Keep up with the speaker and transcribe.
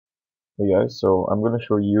Hey guys, so I'm going to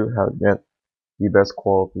show you how to get the best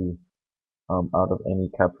quality out of any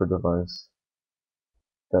capture device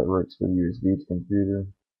that works with USB to computer.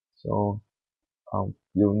 So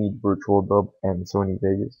you'll need Virtual Dub and Sony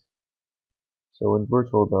Vegas. So in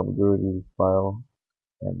Virtual Dub, go to File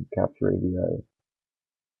and Capture AVI,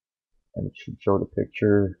 and it should show the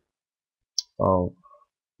picture of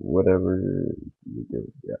whatever you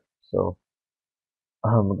do. Yeah. So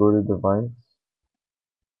go to Device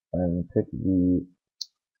and pick the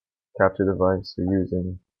capture device you're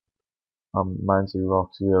using. Mine's a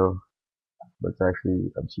Roxio, but it's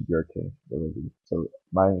actually a PVR delivery. So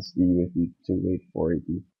mine's the USB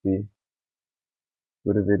 28480p.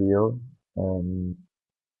 Go to video and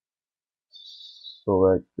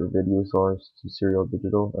select your video source to serial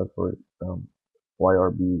digital. That's for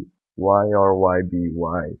YRB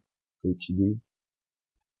YRYBY HD.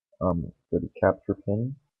 Go to capture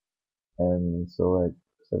pin and select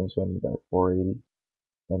 720 by 480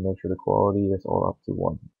 and make sure the quality is all up to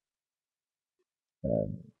 1.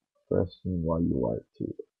 And press YUY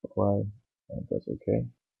to apply and press OK.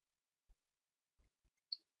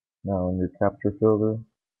 Now in your capture filter,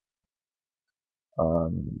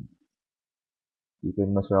 um, you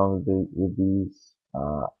can mess around with these.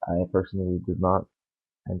 I personally did not.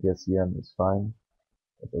 NTSCM is fine.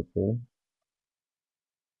 It's okay.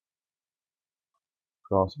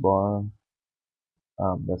 Crossbar,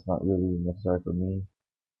 that's not really necessary for me.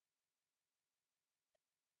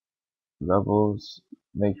 Levels,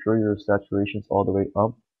 make sure your saturation's all the way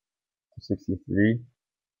up to 63.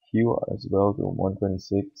 Hue as well to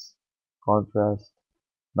 126. Contrast,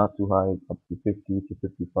 not too high, up to 50 to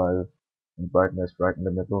 55. And brightness right in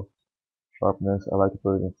the middle. Sharpness, I like to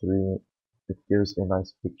put it in 3. It gives a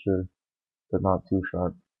nice picture, but not too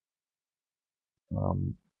sharp.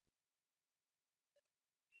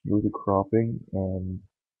 Do the cropping and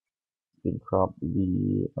you can crop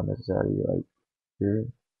the unnecessary like here,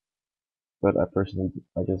 but I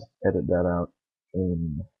just edit that out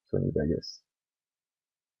in Sony Vegas.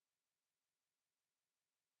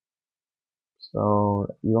 So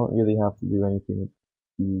you don't really have to do anything with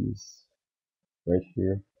these right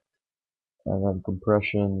here. And then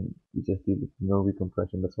compression, you just leave it to no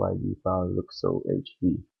recompression. That's why the file looks so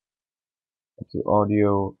HD. To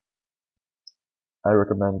audio, I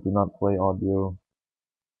recommend do not play audio.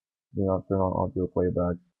 Do not turn on audio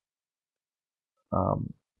playback.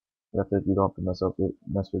 Um, that's it. You don't have to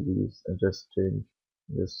mess with these and just change.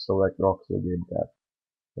 Just select Roxio Game Capture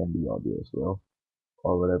and the audio as well,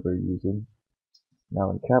 or whatever you're using.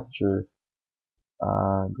 Now in capture,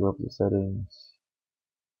 go up to settings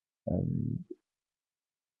and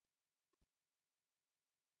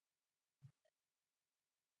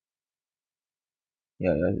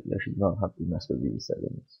yeah, I should not have to mess with these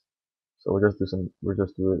settings. So we'll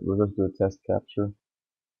just do a test capture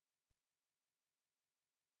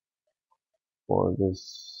for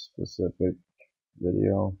this specific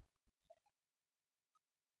video.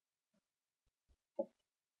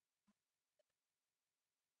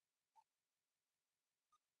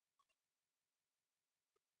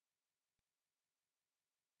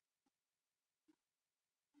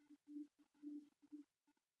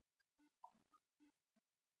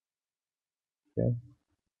 Okay.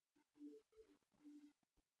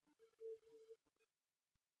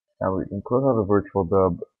 Now we can close out the virtual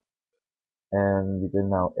dub and we can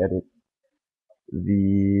now edit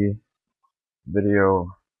the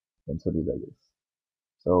video into the Vegas.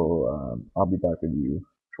 So I'll be back with you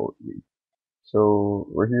shortly. So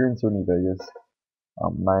we're here in Sony Vegas.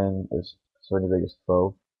 Mine is Sony Vegas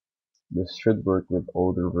 12. This should work with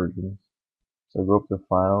older versions. So go up to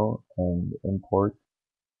File and Import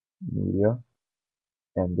Media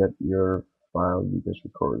and get your file you just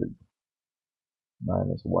recorded.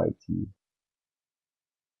 Mine is YT.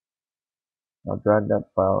 Now drag that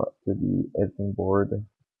file to the editing board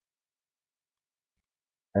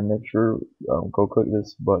and make sure go click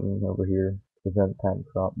this button over here, Prevent Pan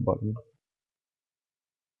Crop button.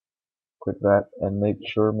 Click that and make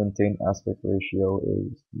sure maintain aspect ratio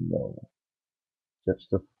is no.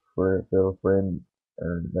 Just to fill frame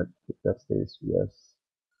and that stays yes.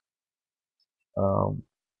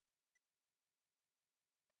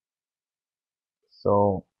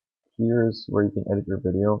 So here's where you can edit your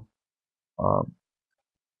video. Um,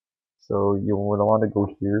 so you will want to go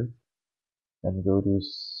here and go to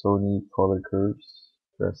Sony Color Curves,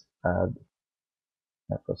 press Add,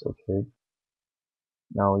 and press OK.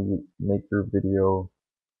 Now you make your video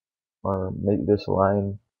or make this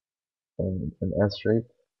line in an S shape.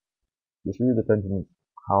 This really depends on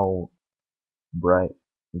how bright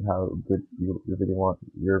and how good you want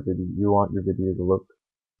your video to look.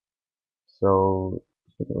 So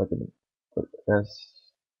make it like an S,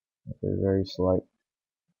 like a very slight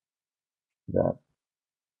that.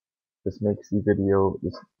 This makes the video.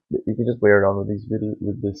 This you can just play around with these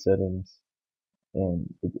these settings,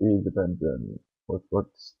 and it really depends on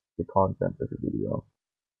what's the content of the video.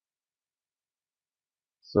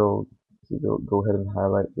 So go ahead and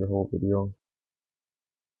highlight your whole video,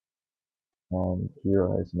 and here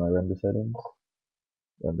is my render settings.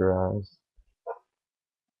 Render as.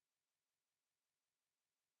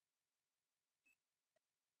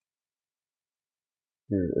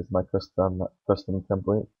 Here is my custom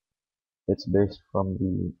template. It's based from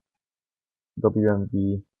the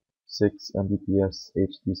WMV6 Mbps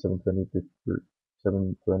HD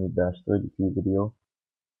 720-32 video.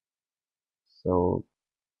 So,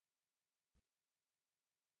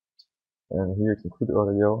 and here it's included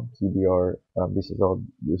audio, PVR. This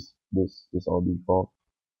is all default.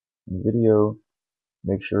 In video,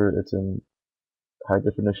 make sure it's in high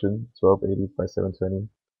definition, 1280 by 720,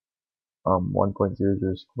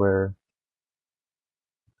 1.00 square,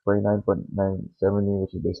 29.970,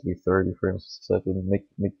 which is basically 30 frames per second.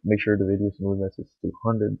 Make sure the video smoothness is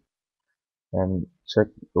 200, and check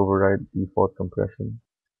override default compression.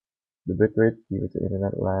 The bitrate, give it to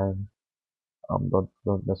internet LAN. Don't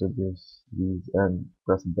mess with these, and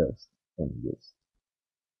press best, and just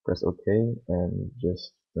press OK, and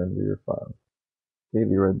just render your file. Okay,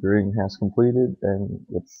 the rendering has completed, and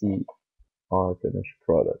let's see our finished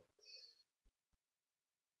product.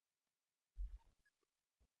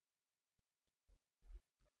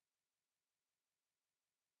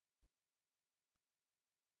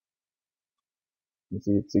 You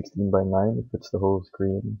see it's 16 by 9, it fits the whole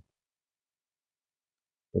screen.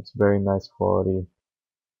 It's very nice quality.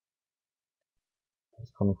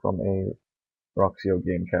 It's coming from a Roxio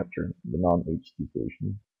Game Capture, the non-HD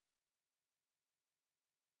version.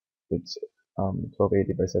 It's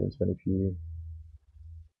 1280 by 720p.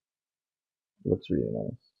 Looks really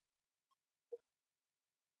nice.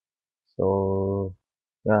 So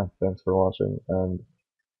yeah, thanks for watching, and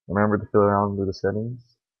remember to fill around with the settings,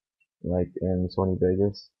 like in Sony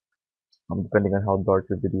Vegas. Depending on how dark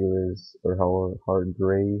your video is or how hard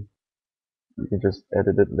gray, you can just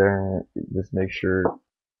edit it there. Just make sure,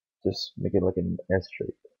 just make it like an S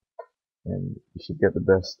shape, and you should get the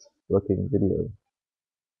best looking video.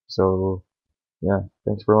 So yeah,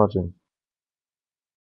 thanks for watching.